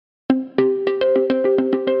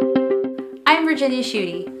Virginia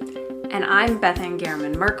Schutte. And I'm Beth Ann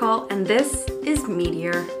Gehrman Merkel, and this is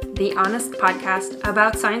Meteor, the honest podcast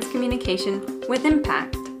about science communication with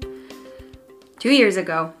impact. 2 years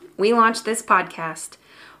ago, we launched this podcast.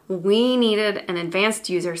 We needed an advanced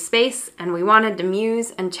user space, and we wanted to muse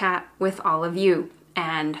and chat with all of you.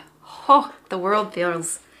 And the world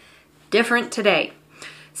feels different today.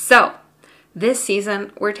 So, this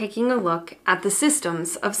season, we're taking a look at the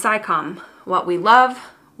systems of SciComm, what we love,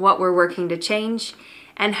 what we're working to change,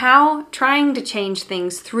 and how trying to change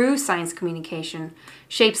things through science communication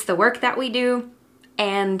shapes the work that we do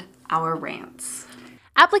and our rants.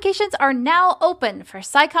 Applications are now open for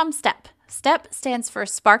SciComm STEP. STEP stands for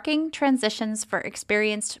Sparking Transitions for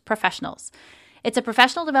Experienced Professionals. It's a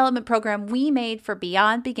professional development program we made for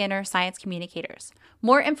beyond beginner science communicators.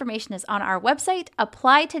 More information is on our website.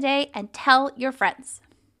 Apply today and tell your friends.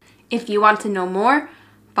 If you want to know more,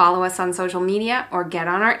 follow us on social media or get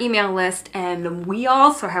on our email list. And we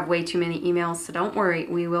also have way too many emails, so don't worry.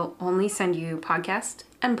 We will only send you podcast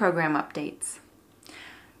and program updates.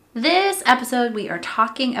 This episode, we are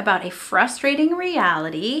talking about a frustrating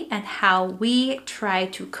reality and how we try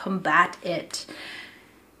to combat it.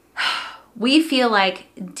 We feel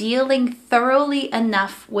like dealing thoroughly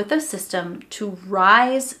enough with a system to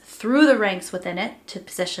rise through the ranks within it to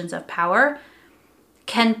positions of power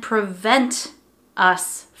can prevent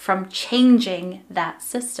us from changing that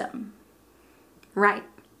system. Right.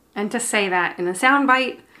 And to say that in a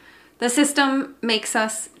soundbite, the system makes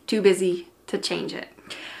us too busy to change it.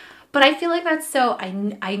 But I feel like that's so,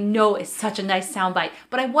 I know it's such a nice soundbite,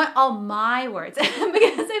 but I want all my words because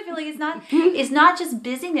I feel like it's not just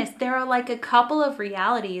busyness. There are like a couple of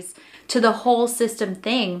realities to the whole system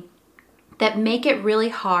thing that make it really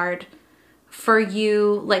hard for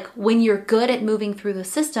you, like when you're good at moving through the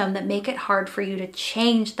system, that make it hard for you to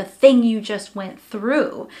change the thing you just went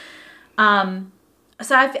through.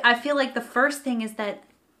 So I feel like the first thing is that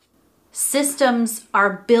systems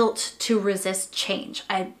are built to resist change.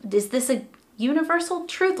 Is this a universal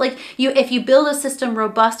truth? Like if you build a system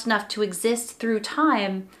robust enough to exist through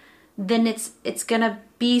time, then it's going to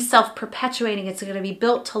be self-perpetuating. It's going to be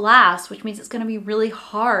built to last, which means it's going to be really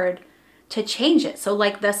hard to change it. So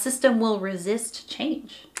like the system will resist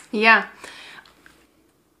change. Yeah.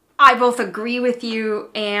 I both agree with you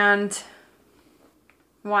and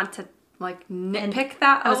want to like nitpick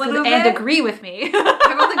that a little bit. And agree with me.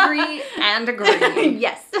 I both agree and agree.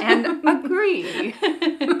 Yes. And agree.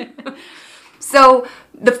 So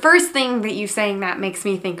the first thing that you saying that makes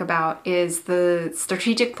me think about is the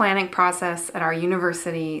strategic planning process at our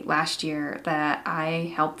university last year that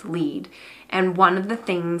I helped lead. And one of the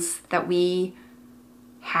things that we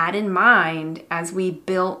had in mind as we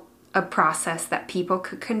built a process that people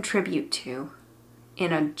could contribute to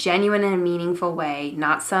in a genuine and meaningful way,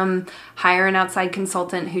 not some hire an outside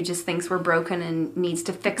consultant who just thinks we're broken and needs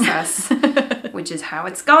to fix us, which is how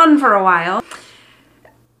it's gone for a while.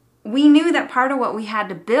 We knew that part of what we had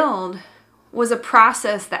to build was a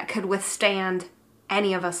process that could withstand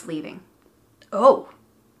any of us leaving. Oh.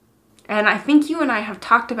 And I think you and I have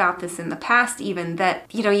talked about this in the past even,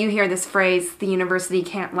 that, you hear this phrase, the university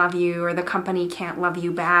can't love you or the company can't love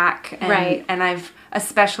you back. And, right. And I've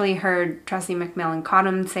especially heard Tressie McMillan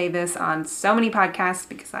Cottom say this on so many podcasts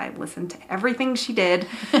because I listened to everything she did.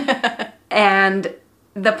 And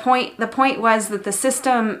the point was that the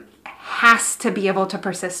system has to be able to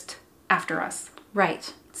persist after us.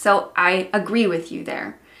 Right. So I agree with you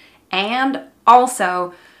there. And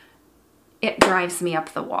also, it drives me up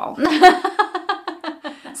the wall.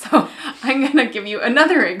 So I'm going to give you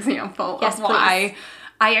another example of why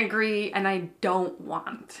I agree and I don't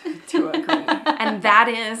want to agree. And that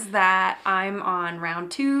is that I'm on round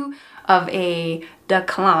 2 of a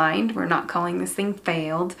declined, we're not calling this thing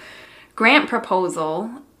failed, grant proposal.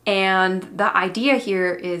 And the idea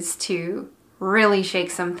here is to really shake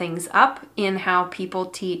some things up in how people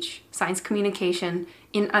teach science communication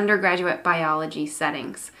in undergraduate biology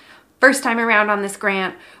settings. First time around on this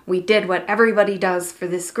grant, we did what everybody does for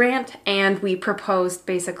this grant, and we proposed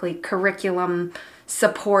basically curriculum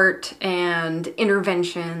support and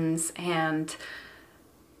interventions and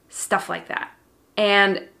stuff like that.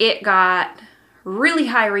 And it got really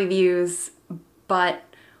high reviews, but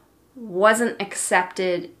wasn't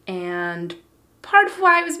accepted, and part of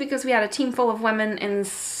why was because we had a team full of women, and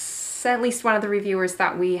at least one of the reviewers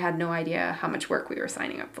thought we had no idea how much work we were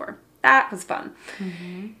signing up for. That was fun.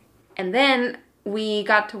 Mm-hmm. And then we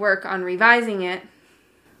got to work on revising it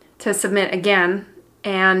to submit again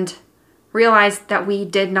and realized that we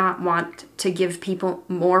did not want to give people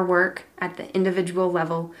more work at the individual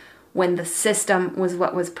level when the system was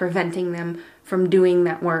what was preventing them from doing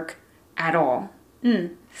that work at all.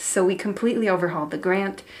 So we completely overhauled the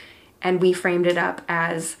grant, and we framed it up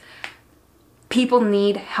as people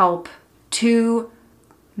need help to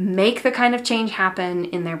make the kind of change happen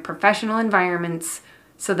in their professional environments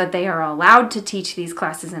so that they are allowed to teach these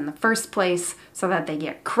classes in the first place, so that they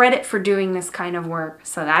get credit for doing this kind of work,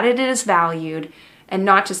 so that it is valued, and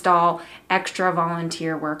not just all extra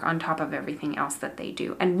volunteer work on top of everything else that they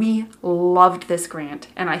do. And we loved this grant,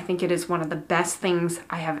 and I think it is one of the best things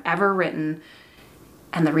I have ever written,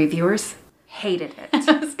 and the reviewers hated it.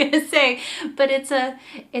 I was gonna say, but it's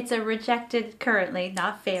a rejected currently,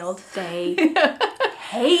 not failed. They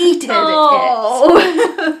hated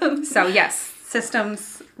it. So yes,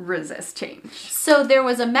 systems resist change. So there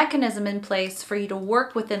was a mechanism in place for you to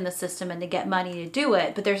work within the system and to get money to do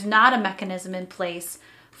it, but there's not a mechanism in place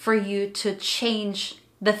for you to change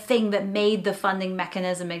the thing that made the funding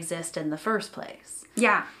mechanism exist in the first place.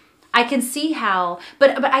 Yeah. I can see how,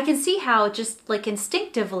 but I can see how just like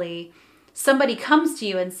instinctively somebody comes to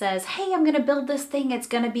you and says, hey, I'm going to build this thing. It's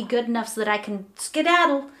going to be good enough so that I can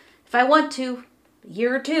skedaddle if I want to, a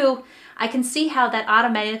year or two. I can see how that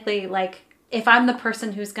automatically, like, if I'm the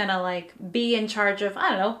person who's going to like be in charge of, I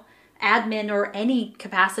don't know, admin or any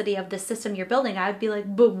capacity of the system you're building, I'd be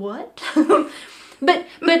like, but what? But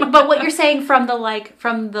what you're saying from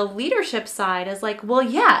the leadership side is like, well,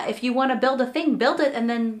 yeah, if you want to build a thing, build it. And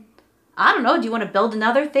then, I don't know, do you want to build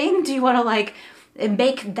another thing? Do you want to like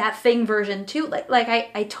make that thing version 2? Like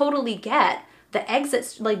I totally get the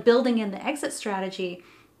exit, like building in the exit strategy.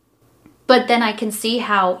 But then I can see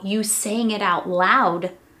how you saying it out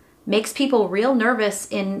loud makes people real nervous,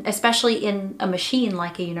 especially in a machine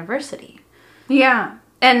like a university. Yeah.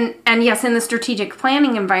 And yes, in the strategic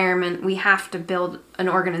planning environment, we have to build an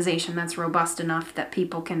organization that's robust enough that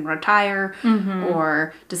people can retire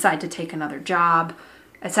or decide to take another job,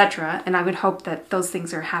 etc. And I would hope that those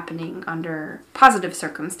things are happening under positive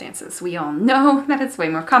circumstances. We all know that it's way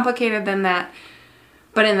more complicated than that.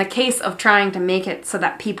 But in the case of trying to make it so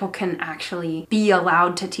that people can actually be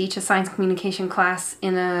allowed to teach a science communication class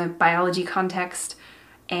in a biology context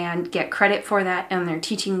and get credit for that and their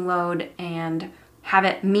teaching load and have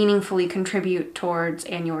it meaningfully contribute towards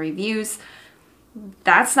annual reviews,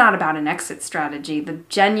 that's not about an exit strategy. The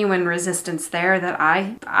genuine resistance there that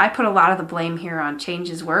I put a lot of the blame here on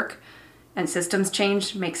changes work, and systems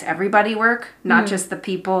change makes everybody work, not just the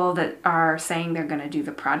people that are saying they're going to do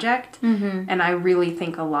the project. And I really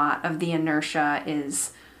think a lot of the inertia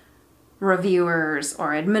is reviewers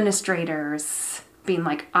or administrators being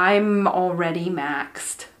like, I'm already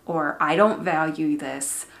maxed, or I don't value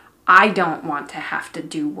this. I don't want to have to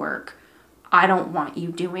do work. I don't want you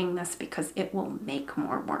doing this because it will make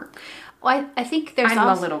more work. Well, I think there's I'm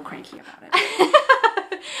a little cranky about it.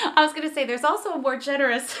 I was going to say there's also a more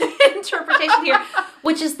generous interpretation here,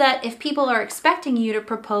 which is that if people are expecting you to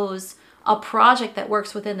propose a project that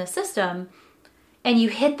works within the system and you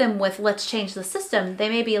hit them with, let's change the system, they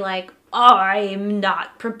may be like, oh, I'm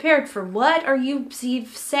not prepared for what are you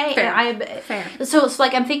saying? Fair. So it's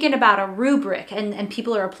like I'm thinking about a rubric and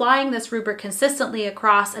people are applying this rubric consistently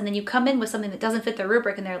across, and then you come in with something that doesn't fit the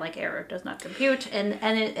rubric and they're like, error does not compute.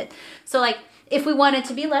 So like, if we wanted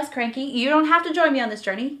to be less cranky, you don't have to join me on this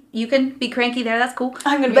journey. You can be cranky there. That's cool.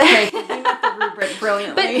 I'm going to be cranky. You got the rubric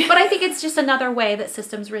brilliantly. But I think it's just another way that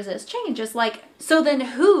systems resist change. It's like, so then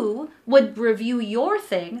who would review your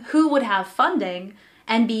thing? Who would have funding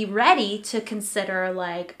and be ready to consider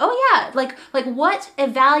like, oh yeah, like what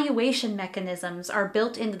evaluation mechanisms are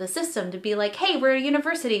built into the system to be like, hey, we're a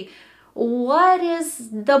university. What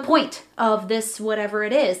is the point of this, whatever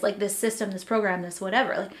it is, like this system, this program, this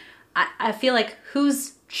whatever? Like, I feel like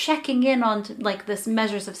who's checking in on like this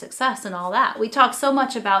measures of success and all that. We talk so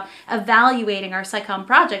much about evaluating our SciComm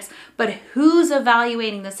projects, but who's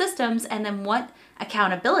evaluating the systems, and then what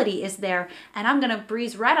accountability is there? And I'm going to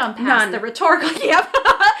breeze right on past the rhetorical. Yep.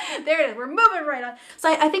 There it is. We're moving right on. So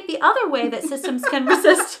I think the other way that systems can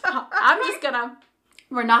resist,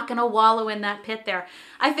 we're not going to wallow in that pit there.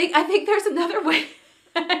 I think there's another way.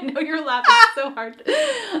 I know you're laughing so hard.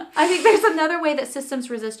 I think there's another way that systems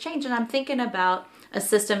resist change, and I'm thinking about a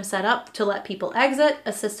system set up to let people exit,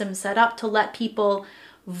 a system set up to let people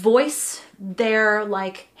voice their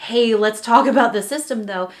like, hey, let's talk about the system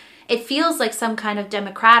though. It feels like some kind of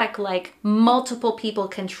democratic, like multiple people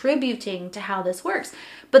contributing to how this works.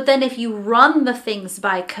 But then if you run the things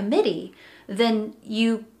by committee, then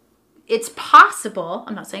it's possible,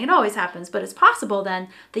 I'm not saying it always happens, but it's possible then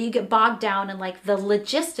that you get bogged down in like the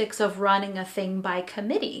logistics of running a thing by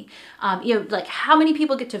committee. Like how many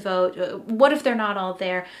people get to vote? What if they're not all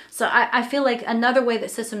there? So I feel like another way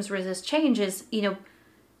that systems resist change is,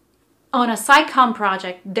 on a SciComm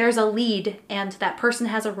project, there's a lead and that person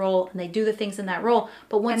has a role and they do the things in that role.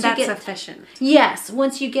 But once and that's efficient. Yes.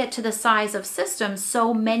 Once you get to the size of systems,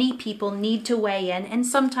 so many people need to weigh in, and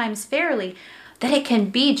sometimes fairly, that it can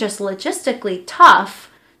be just logistically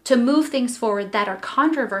tough to move things forward that are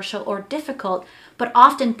controversial or difficult, but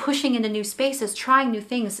often pushing into new spaces, trying new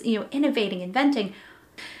things, innovating, inventing.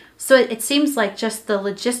 So it seems like just the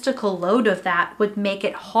logistical load of that would make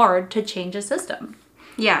it hard to change a system.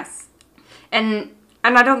 Yes. And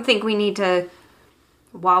I don't think we need to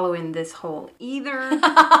wallow in this hole either,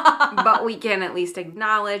 but we can at least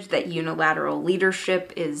acknowledge that unilateral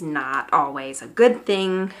leadership is not always a good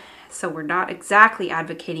thing. So we're not exactly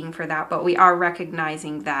advocating for that, but we are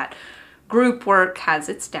recognizing that group work has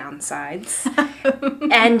its downsides.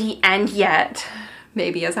 and yet,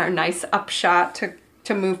 maybe as our nice upshot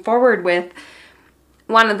to move forward with,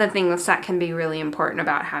 one of the things that can be really important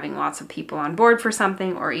about having lots of people on board for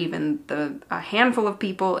something, or even a handful of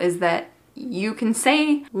people, is that you can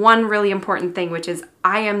say one really important thing, which is,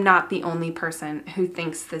 I am not the only person who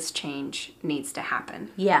thinks this change needs to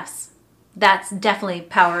happen. Yes, that's definitely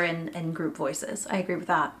power in group voices. I agree with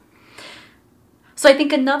that. So I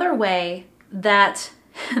think another way that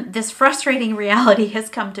this frustrating reality has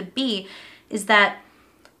come to be is that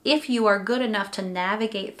if you are good enough to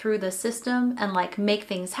navigate through the system and make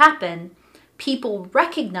things happen, people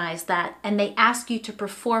recognize that and they ask you to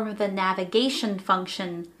perform the navigation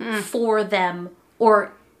function for them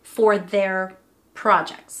or for their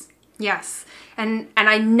projects. Yes. And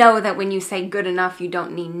I know that when you say good enough, you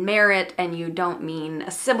don't mean merit, and you don't mean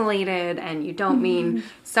assimilated, and you don't mean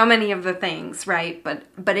so many of the things, right? But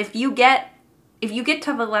if you get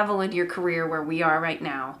to the level in your career where we are right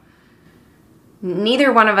now,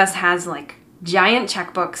 neither one of us has giant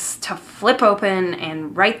checkbooks to flip open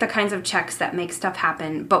and write the kinds of checks that make stuff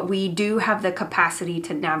happen, but we do have the capacity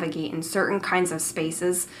to navigate in certain kinds of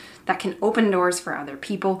spaces that can open doors for other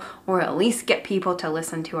people, or at least get people to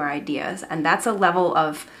listen to our ideas. And that's a level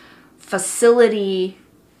of facility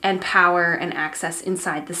and power and access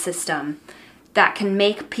inside the system that can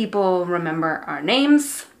make people remember our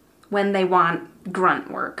names when they want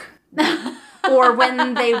grunt work. Or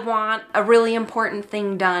when they want a really important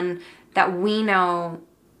thing done that we know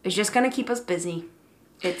is just going to keep us busy.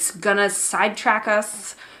 It's going to sidetrack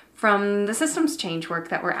us from the systems change work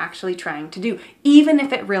that we're actually trying to do, even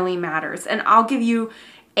if it really matters. And I'll give you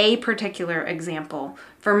a particular example.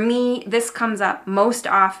 For me, this comes up most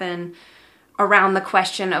often around the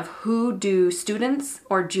question of who do students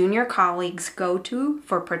or junior colleagues go to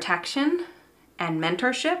for protection and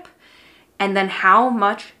mentorship, and then how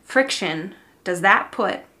much friction does that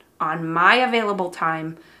put on my available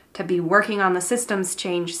time to be working on the systems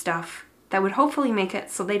change stuff that would hopefully make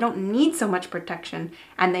it so they don't need so much protection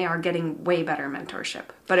and they are getting way better mentorship.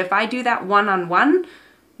 But if I do that one-on-one,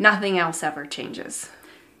 nothing else ever changes.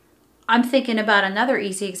 I'm thinking about another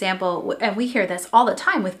easy example, and we hear this all the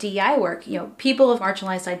time with DEI work. People of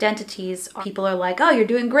marginalized identities, people are like, oh, you're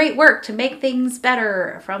doing great work to make things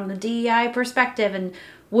better from the DEI perspective, and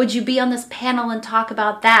would you be on this panel and talk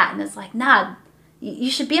about that? And it's like, nah, you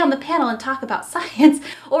should be on the panel and talk about science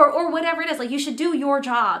or whatever it is. You should do your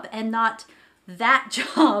job and not that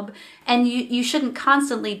job. And you shouldn't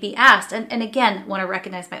constantly be asked. And again, want to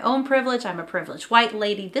recognize my own privilege. I'm a privileged white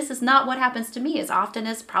lady. This is not what happens to me as often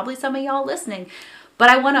as probably some of y'all listening. But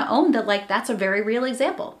I want to own that that's a very real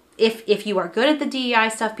example. If you are good at the DEI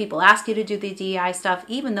stuff, people ask you to do the DEI stuff,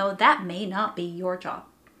 even though that may not be your job.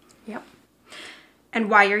 Yep. And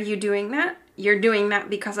why are you doing that? You're doing that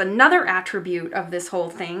because another attribute of this whole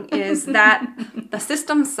thing is that the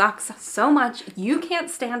system sucks so much you can't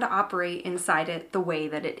stand to operate inside it the way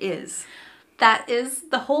that it is. That is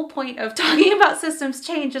the whole point of talking about systems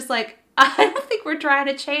change. Is I don't think we're trying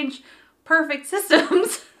to change perfect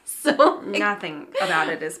systems. So nothing about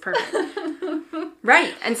it is perfect.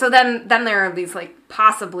 Right. And so then there are these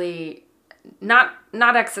possibly not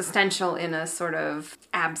existential in a sort of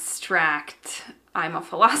abstract, I'm a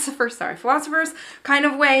philosopher, sorry, philosophers kind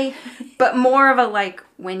of way, but more of a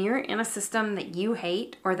when you're in a system that you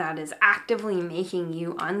hate or that is actively making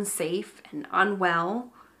you unsafe and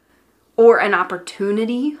unwell, or an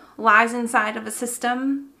opportunity lies inside of a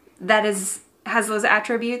system that has those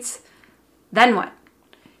attributes, then what?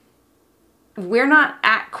 We're not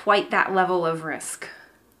at quite that level of risk.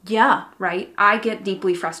 Yeah. Right? I get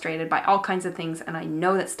deeply frustrated by all kinds of things, and I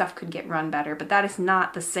know that stuff could get run better, but that is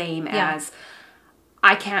not the same as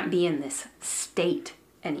I can't be in this state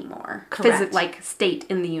anymore. Correct. State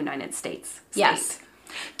in the United States. Yes.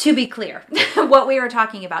 To be clear, what we were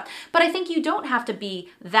talking about. But I think you don't have to be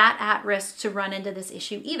that at risk to run into this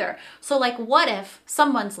issue either. So like, what if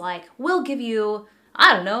someone's like, we'll give you,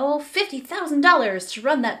 I don't know, $50,000 to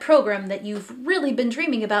run that program that you've really been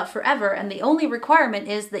dreaming about forever. And the only requirement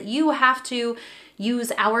is that you have to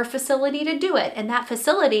use our facility to do it. And that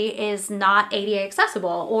facility is not ADA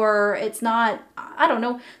accessible, or it's not, I don't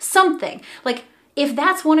know, something. Like, if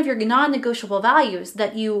that's one of your non-negotiable values,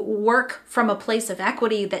 that you work from a place of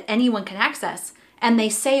equity that anyone can access, and they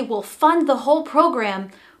say, we'll fund the whole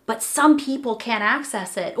program, but some people can't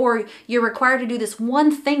access it, or you're required to do this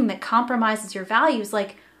one thing that compromises your values,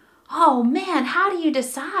 like, oh man, how do you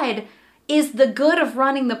decide, is the good of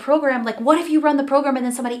running the program, like what if you run the program and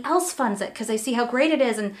then somebody else funds it because they see how great it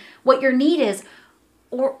is and what your need is,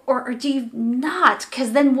 or do you not?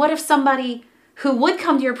 Because then what if somebody who would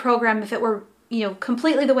come to your program if it were, you know,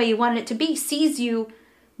 completely the way you wanted it to be, sees you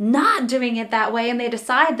not doing it that way, and they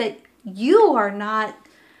decide that you are not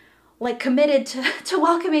like committed to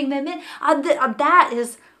welcoming them in. That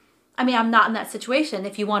is, I mean, I'm not in that situation.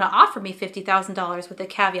 If you want to offer me $50,000 with a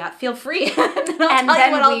caveat, feel free. and I'll tell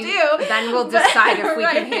you what I'll do. Then we'll decide if we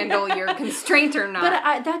can handle your constraint or not.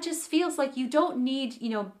 But that just feels like you don't need,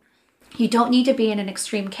 you don't need to be in an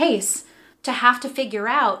extreme case to have to figure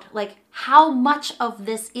out, like, how much of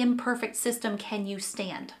this imperfect system can you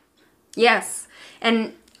stand? Yes.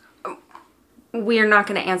 And we're not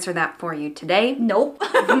going to answer that for you today. Nope.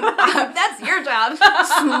 That's your job.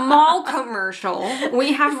 Small commercial.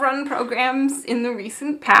 We have run programs in the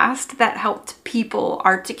recent past that helped people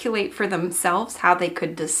articulate for themselves how they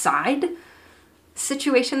could decide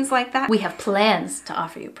situations like that. We have plans to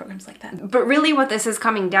offer you programs like that. But really what this is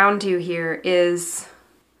coming down to here is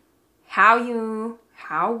how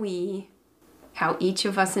each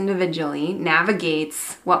of us individually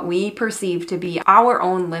navigates what we perceive to be our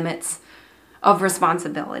own limits of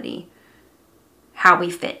responsibility. How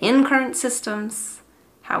we fit in current systems,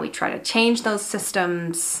 how we try to change those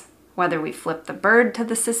systems, whether we flip the bird to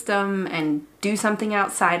the system and do something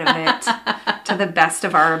outside of it to the best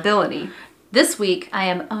of our ability. This week, I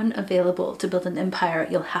am unavailable to build an empire.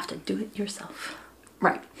 You'll have to do it yourself.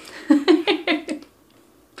 Right.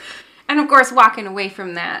 And of course, walking away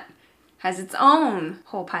from that has its own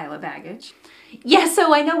whole pile of baggage. Yeah,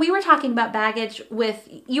 so I know we were talking about baggage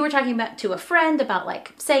you were talking about to a friend about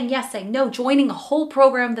like saying yes, saying no, joining a whole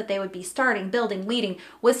program that they would be starting, building, leading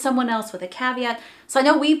with someone else with a caveat. So I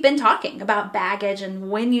know we've been talking about baggage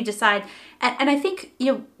and when you decide. And I think,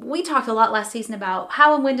 we talked a lot last season about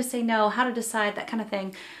how and when to say no, how to decide, that kind of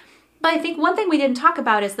thing. But I think one thing we didn't talk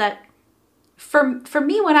about is that for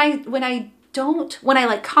me, when I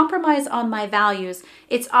like compromise on my values,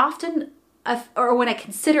 it's often, or when I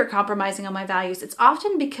consider compromising on my values, it's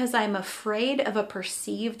often because I'm afraid of a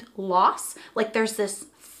perceived loss. Like there's this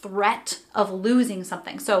threat of losing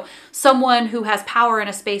something. So someone who has power in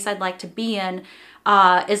a space I'd like to be in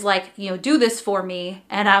is like, do this for me.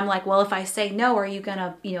 And I'm like, well, if I say no, are you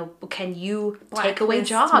gonna, can you take away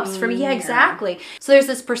jobs from me? Yeah, exactly. So there's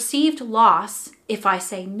this perceived loss if I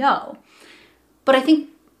say no. But I think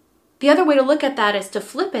the other way to look at that is to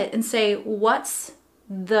flip it and say, what's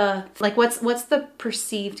the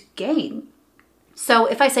perceived gain? So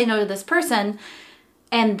if I say no to this person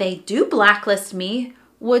and they do blacklist me,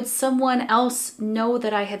 would someone else know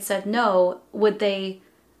that I had said no? Would they,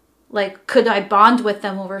 could I bond with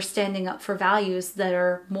them over standing up for values that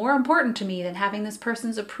are more important to me than having this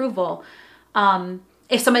person's approval?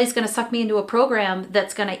 If somebody's going to suck me into a program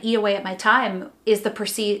that's going to eat away at my time, is the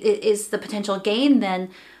potential gain then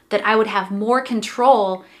that I would have more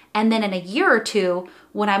control, and then in a year or two,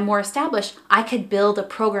 when I'm more established, I could build a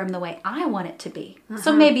program the way I want it to be.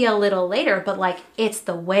 So maybe a little later, but it's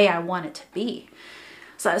the way I want it to be.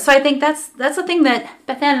 So I think that's the thing that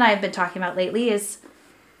Beth Ann and I have been talking about lately is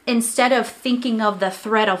instead of thinking of the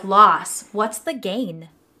threat of loss, what's the gain?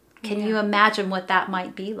 Can you imagine what that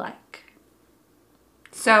might be like?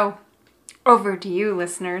 So, over to you,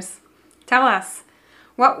 listeners. Tell us,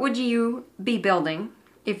 what would you be building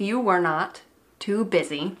if you were not too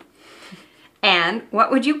busy? And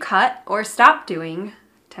what would you cut or stop doing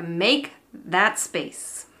to make that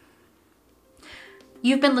space?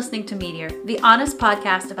 You've been listening to Meteor, the honest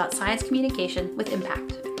podcast about science communication with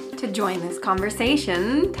impact. To join this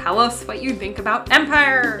conversation, tell us what you think about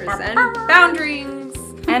empires and boundaries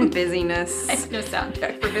and busyness. I have no sound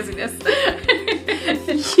effect for busyness.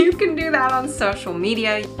 You can do that on social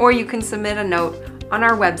media, or you can submit a note on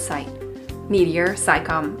our website,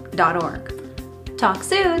 meteorscicom.org. Talk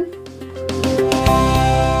soon!